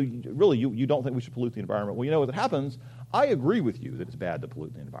 oh, so really you don't think we should pollute the environment? Well, what happens, I agree with you that it's bad to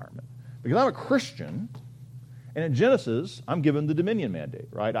pollute the environment. Because I'm a Christian, and in Genesis, I'm given the dominion mandate,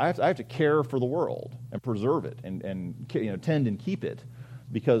 right? I have to care for the world and preserve it and tend and keep it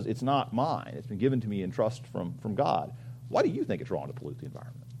because it's not mine. It's been given to me in trust from God. Why do you think it's wrong to pollute the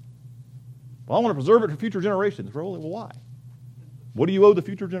environment? Well, I want to preserve it for future generations. Well, why? What do you owe the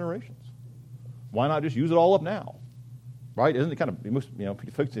future generations? Why not just use it all up now? Right? Isn't it kind of,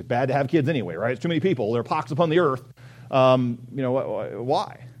 folks, it's bad to have kids anyway, right? It's too many people. There are pox upon the earth.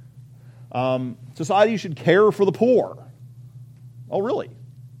 Why? Society should care for the poor. Oh, really?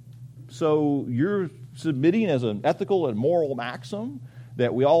 So you're submitting as an ethical and moral maxim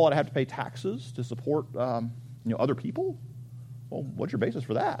that we all ought to have to pay taxes to support other people? Well, what's your basis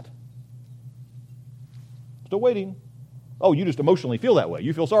for that? Still waiting. Oh, you just emotionally feel that way.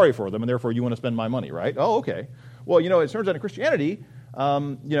 You feel sorry for them, and therefore you want to spend my money, right? Oh, okay. Well, it turns out in Christianity,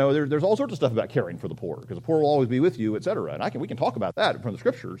 there's all sorts of stuff about caring for the poor, because the poor will always be with you, et cetera. And we can talk about that from the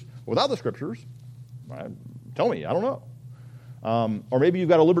Scriptures. Without the Scriptures, tell me, I don't know. Or maybe you've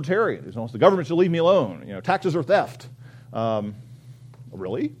got a libertarian who wants the government should leave me alone. Taxes are theft.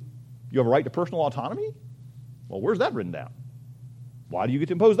 Really? You have a right to personal autonomy? Well, where's that written down? Why do you get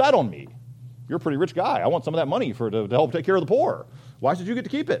to impose that on me? You're a pretty rich guy. I want some of that money to help take care of the poor. Why should you get to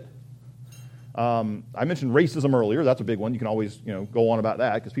keep it? I mentioned racism earlier. That's a big one. You can always go on about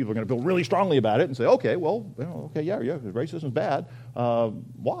that because people are going to feel really strongly about it and say, okay, racism's bad.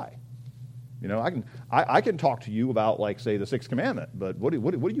 Why? I can talk to you about, like, say, the Sixth Commandment, but what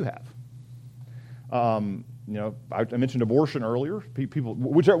do you have? I mentioned abortion earlier. People,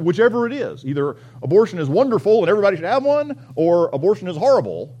 whichever it is, either abortion is wonderful and everybody should have one, or abortion is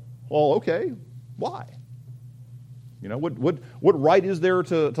horrible. Well, okay, why? What right is there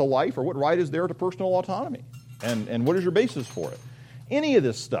to life, or what right is there to personal autonomy? And what is your basis for it? Any of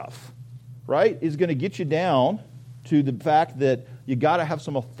this stuff, right, is going to get you down to the fact that you got to have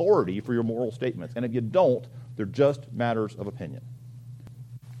some authority for your moral statements. And if you don't, they're just matters of opinion.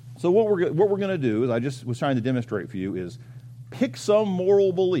 So what we're going to do, as I just was trying to demonstrate for you, is pick some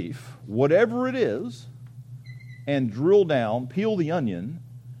moral belief, whatever it is, and drill down, peel the onion,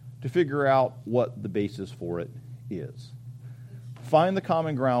 to figure out what the basis for it is. Find the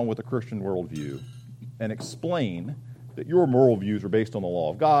common ground with a Christian worldview and explain that your moral views are based on the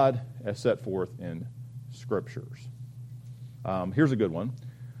law of God as set forth in Scriptures. Here's a good one.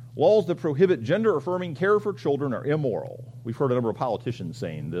 Laws that prohibit gender-affirming care for children are immoral. We've heard a number of politicians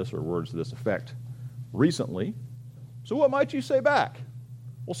saying this or words to this effect recently. So what might you say back?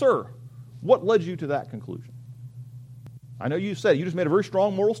 Well, sir, what led you to that conclusion? I know you just made a very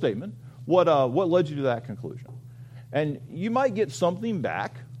strong moral statement. What led you to that conclusion? And you might get something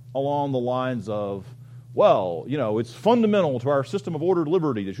back along the lines of, well, it's fundamental to our system of ordered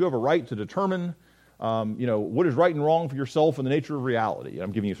liberty that you have a right to determine, what is right and wrong for yourself in the nature of reality.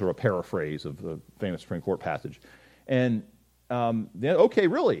 I'm giving you sort of a paraphrase of the famous Supreme Court passage. And then, okay,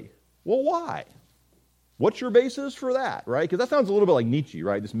 really? Well, why? What's your basis for that, right? Because that sounds a little bit like Nietzsche,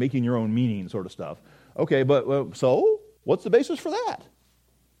 right? This making your own meaning sort of stuff. Okay, but so? What's the basis for that?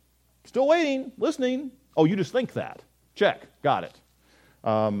 Still waiting, listening. Oh, you just think that. Check, got it.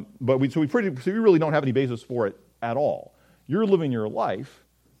 But we really don't have any basis for it at all. You're living your life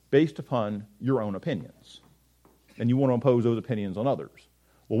based upon your own opinions, and you want to impose those opinions on others.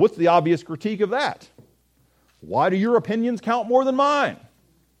 Well, what's the obvious critique of that? Why do your opinions count more than mine?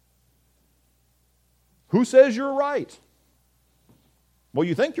 Who says you're right? Well,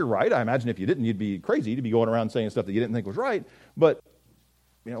 you think you're right. I imagine if you didn't, you'd be crazy to be going around saying stuff that you didn't think was right. But,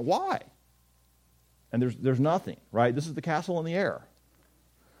 why? And there's nothing, right? This is the castle in the air.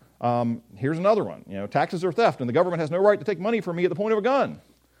 Here's another one. Taxes are theft, and the government has no right to take money from me at the point of a gun.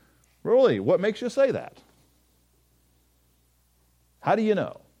 Really? What makes you say that? How do you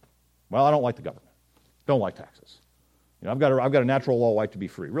know? Well, I don't like the government. Don't like taxes. I've got a natural law right to be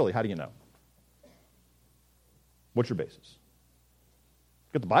free. Really? How do you know? What's your basis?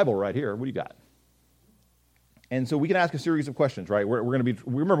 Got the Bible right here. What do you got? And so we can ask a series of questions, right? We're going to be.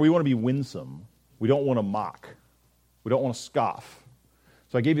 Remember, we want to be winsome. We don't want to mock. We don't want to scoff.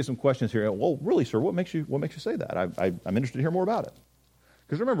 So I gave you some questions here. Well, really, sir, what makes you say that? I'm interested to hear more about it.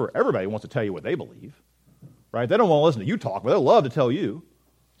 Because remember, everybody wants to tell you what they believe, right? They don't want to listen to you talk, but they'll love to tell you.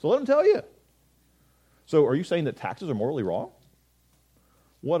 So let them tell you. So are you saying that taxes are morally wrong?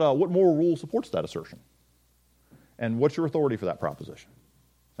 What moral rule supports that assertion? And what's your authority for that proposition?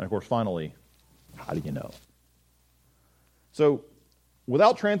 And of course, finally, how do you know? So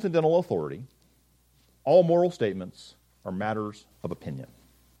without transcendental authority, all moral statements are matters of opinion.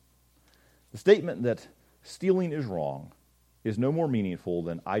 The statement that stealing is wrong is no more meaningful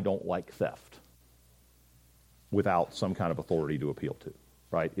than I don't like theft without some kind of authority to appeal to,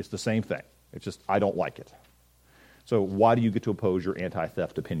 right? It's the same thing. It's just I don't like it. So why do you get to oppose your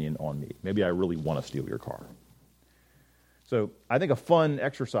anti-theft opinion on me? Maybe I really want to steal your car. So I think a fun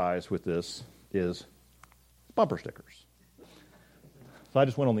exercise with this is bumper stickers. So I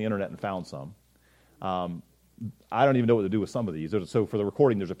just went on the internet and found some. I don't even know what to do with some of these. So for the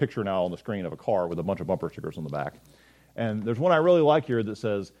recording, there's a picture now on the screen of a car with a bunch of bumper stickers on the back. And there's one I really like here that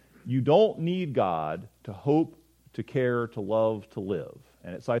says, you don't need God to hope, to care, to love, to live.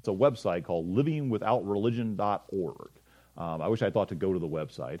 And it cites a website called livingwithoutreligion.org. I wish I thought to go to the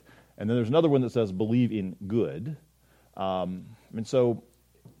website. And then there's another one that says believe in good. And so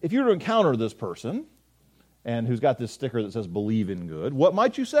if you were to encounter this person and who's got this sticker that says believe in good, what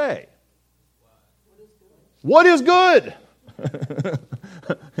might you say? What is good?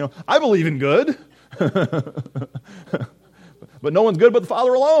 I believe in good. But no one's good but the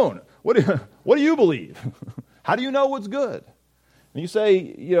Father alone. What do you believe? How do you know what's good? And you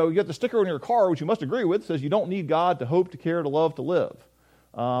say, you get the sticker on your car, which you must agree with, says you don't need God to hope, to care, to love, to live.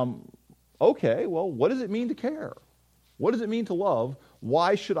 Okay, well, what does it mean to care? What does it mean to love?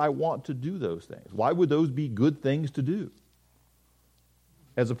 Why should I want to do those things? Why would those be good things to do?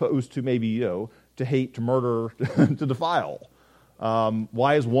 As opposed to maybe, to hate, to murder, to defile.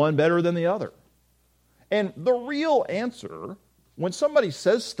 Why is one better than the other? And the real answer, when somebody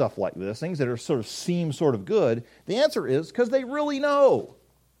says stuff like this, things that seem sort of good, the answer is because they really know.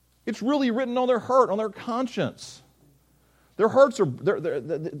 It's really written on their heart, on their conscience. Their hearts are,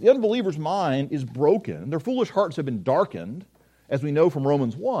 the unbeliever's mind is broken. Their foolish hearts have been darkened, as we know from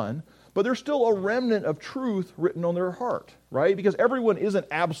Romans 1, but there's still a remnant of truth written on their heart, right? Because everyone isn't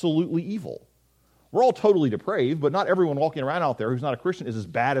absolutely evil. We're all totally depraved, but not everyone walking around out there who's not a Christian is as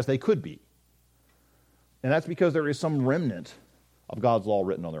bad as they could be. And that's because there is some remnant of God's law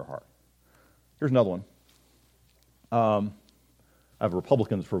written on their heart. Here's another one. I have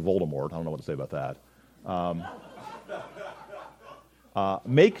Republicans for Voldemort. I don't know what to say about that.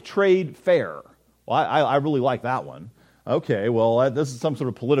 Make trade fair. Well, I really like that one. Okay, well, this is some sort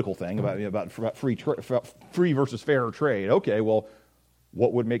of political thing about free versus fair trade. Okay, well,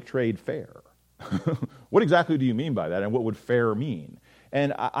 what would make trade fair? What exactly do you mean by that, and what would fair mean?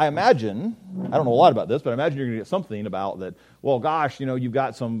 And I imagine, I don't know a lot about this, but I imagine you're going to get something about that, well, gosh, you've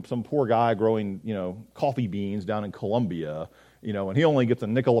got some poor guy growing, coffee beans down in Colombia, and he only gets a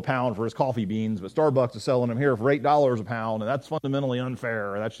nickel a pound for his coffee beans, but Starbucks is selling them here for $8 a pound, and that's fundamentally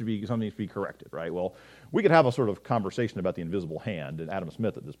unfair, and that should be something to be corrected, right? Well, we could have a sort of conversation about the invisible hand and Adam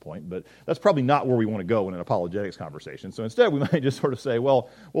Smith at this point, but that's probably not where we want to go in an apologetics conversation. So instead, we might just sort of say, well,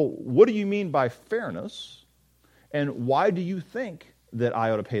 what do you mean by fairness, and why do you think that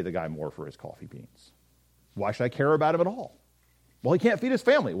I ought to pay the guy more for his coffee beans? Why should I care about him at all? Well, he can't feed his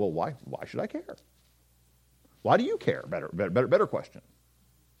family. Well, why should I care? Why do you care? Better question,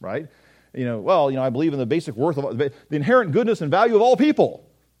 right? I believe in the basic worth of the inherent goodness and value of all people.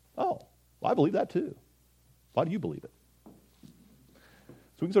 Oh, well, I believe that too. Why do you believe it?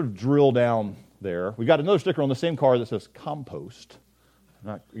 So we can sort of drill down there. We've got another sticker on the same car that says compost.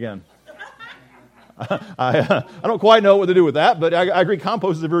 Again, I don't quite know what to do with that, but I agree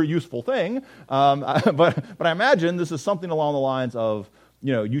compost is a very useful thing. But I imagine this is something along the lines of,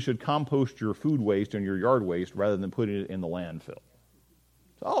 you should compost your food waste and your yard waste rather than putting it in the landfill.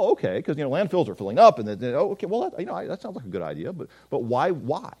 Oh, okay, because landfills are filling up, and okay, well, that sounds like a good idea, but why?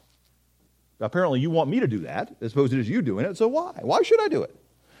 Why? Apparently, you want me to do that as opposed to just you doing it. So why? Why should I do it?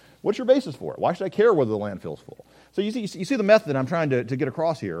 What's your basis for it? Why should I care whether the landfill's full? So you see the method I'm trying to get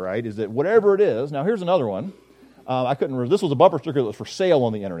across here, right? Is that whatever it is. Now here's another one. I couldn't remember. This was a bumper sticker that was for sale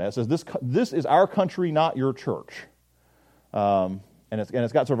on the internet. It says this is our country, not your church, and it's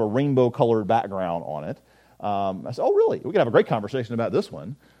got sort of a rainbow colored background on it. I said, oh really? We could have a great conversation about this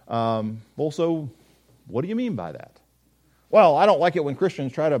one. Well, so what do you mean by that? Well, I don't like it when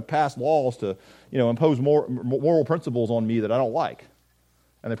Christians try to pass laws to impose moral principles on me that I don't like.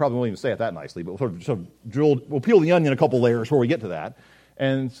 And they probably won't even say it that nicely, but we'll peel the onion a couple layers before we get to that.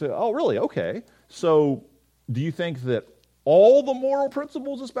 And so, oh, really? Okay. So do you think that all the moral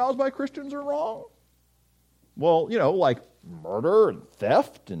principles espoused by Christians are wrong? Well, like murder and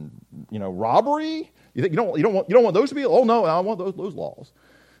theft and, robbery. You think you don't want those to be? Oh, no, I want those laws.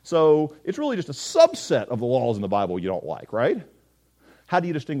 So it's really just a subset of the laws in the Bible you don't like, right? How do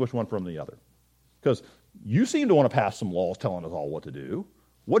you distinguish one from the other? Because you seem to want to pass some laws telling us all what to do.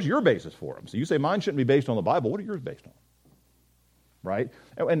 What's your basis for them? So you say mine shouldn't be based on the Bible. What are yours based on? Right?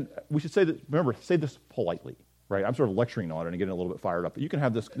 And we should say that, remember, say this politely, right? I'm sort of lecturing on it and getting a little bit fired up. But you can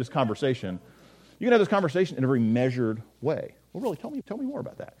have this conversation. You can have this conversation in a very measured way. Well, really, tell me more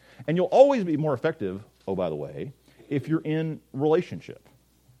about that. And you'll always be more effective, oh, by the way, if you're in relationship,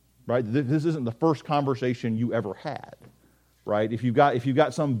 right? This isn't the first conversation you ever had, right? If you've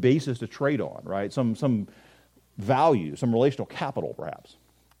got some basis to trade on, right? Some value, some relational capital, perhaps.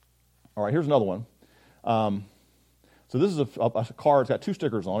 All right, here's another one. So this is a card. It's got two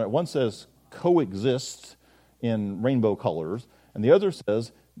stickers on it. One says coexist in rainbow colors, and the other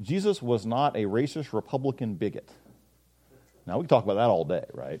says Jesus was not a racist Republican bigot. Now, we can talk about that all day,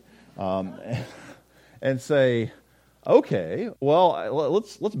 right? And say, okay, well,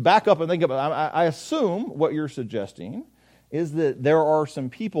 let's back up and think about it. I assume what you're suggesting is that there are some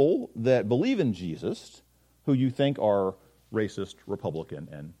people that believe in Jesus who you think are racist, Republican,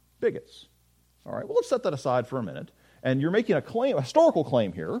 and bigots. All right, well, let's set that aside for a minute. And you're making a historical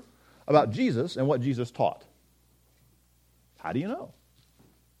claim here about Jesus and what Jesus taught. How do you know?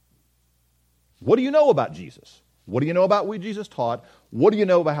 What do you know about Jesus? What do you know about what Jesus taught? What do you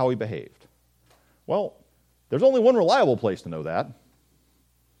know about how he behaved? Well, there's only one reliable place to know that,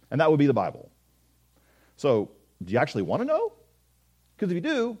 and that would be the Bible. So, do you actually want to know? Because if you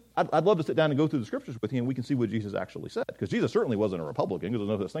do, I'd love to sit down and go through the scriptures with you, and we can see what Jesus actually said. Because Jesus certainly wasn't a Republican, because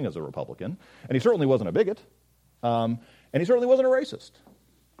there's no such thing as a Republican, and he certainly wasn't a bigot, and he certainly wasn't a racist.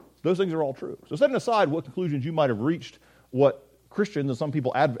 Those things are all true. So setting aside what conclusions you might have reached, what Christians and some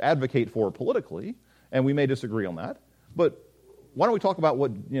people advocate for politically, and we may disagree on that, but why don't we talk about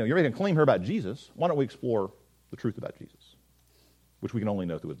what, you're making a claim here about Jesus, why don't we explore the truth about Jesus, which we can only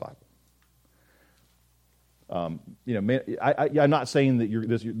know through his Bible. I'm not saying that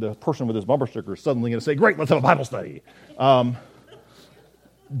the person with this bumper sticker is suddenly going to say, great, let's have a Bible study. But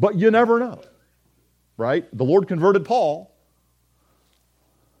you never know, right? The Lord converted Paul.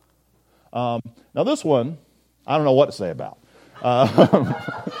 Now this one, I don't know what to say about.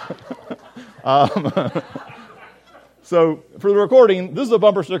 So for the recording, this is a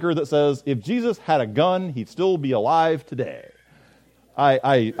bumper sticker that says, if Jesus had a gun, he'd still be alive today.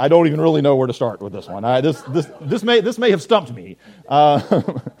 I don't even really know where to start with this one. This may have stumped me. But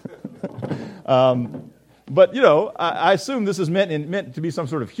I assume this is meant to be some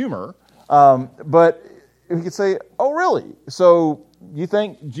sort of humor. But if you could say, oh really? So you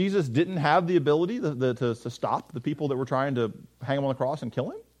think Jesus didn't have the ability to stop the people that were trying to hang him on the cross and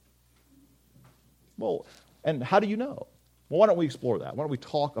kill him? Well, and how do you know? Well, why don't we explore that? Why don't we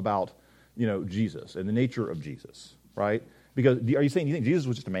talk about Jesus and the nature of Jesus, right? Because are you saying you think Jesus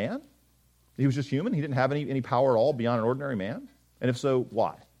was just a man? He was just human? He didn't have any power at all beyond an ordinary man? And if so,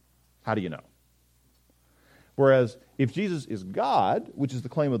 why? How do you know? Whereas if Jesus is God, which is the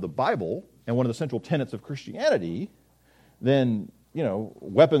claim of the Bible and one of the central tenets of Christianity, then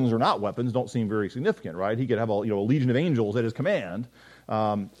weapons or not weapons don't seem very significant, right? He could have a legion of angels at his command.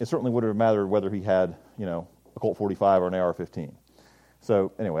 It certainly wouldn't have mattered whether he had a Colt 45 or an AR-15.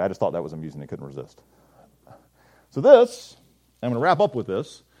 So anyway, I just thought that was amusing. I couldn't resist. So I'm going to wrap up with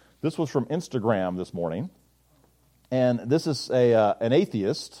this. This was from Instagram this morning. And this is an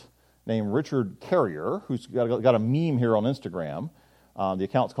atheist named Richard Carrier, who's got a meme here on Instagram. The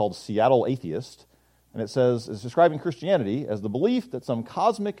account's called Seattle Atheist. And it says, it's describing Christianity as the belief that some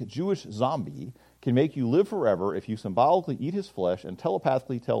cosmic Jewish zombie can make you live forever if you symbolically eat his flesh and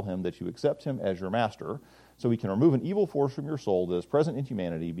telepathically tell him that you accept him as your master, so he can remove an evil force from your soul that is present in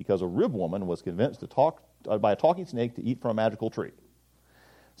humanity because a rib woman was convinced by a talking snake to eat from a magical tree.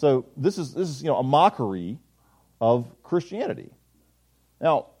 So this is a mockery of Christianity.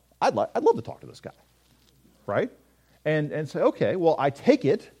 Now, I'd love to talk to this guy, right? And say, okay, well, I take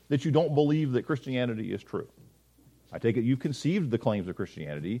it that you don't believe that Christianity is true. I take it you've conceived the claims of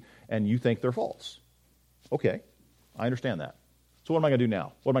Christianity and you think they're false. Okay, I understand that. So what am I going to do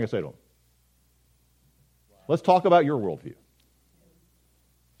now? What am I going to say to him? Let's talk about your worldview.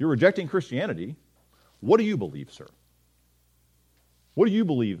 You're rejecting Christianity. What do you believe, sir? What do you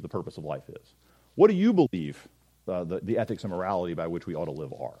believe the purpose of life is? What do you believe the ethics and morality by which we ought to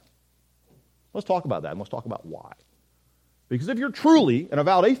live are? Let's talk about that, and let's talk about why. Because if you're truly an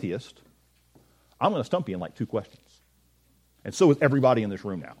avowed atheist, I'm going to stump you in like 2 questions. And so is everybody in this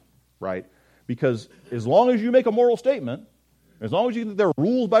room now, right? Because as long as you make a moral statement, as long as you think there are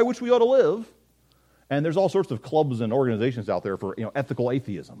rules by which we ought to live, and there's all sorts of clubs and organizations out there for ethical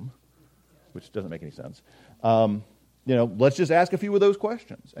atheism, which doesn't make any sense. Let's just ask a few of those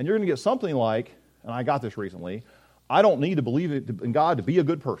questions. And you're going to get something like, and I got this recently, I don't need to believe in God to be a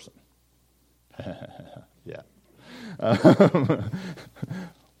good person. Yeah.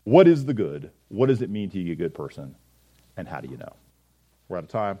 What is the good? What does it mean to be a good person? And how do you know? We're out of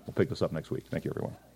time. We'll pick this up next week. Thank you, everyone.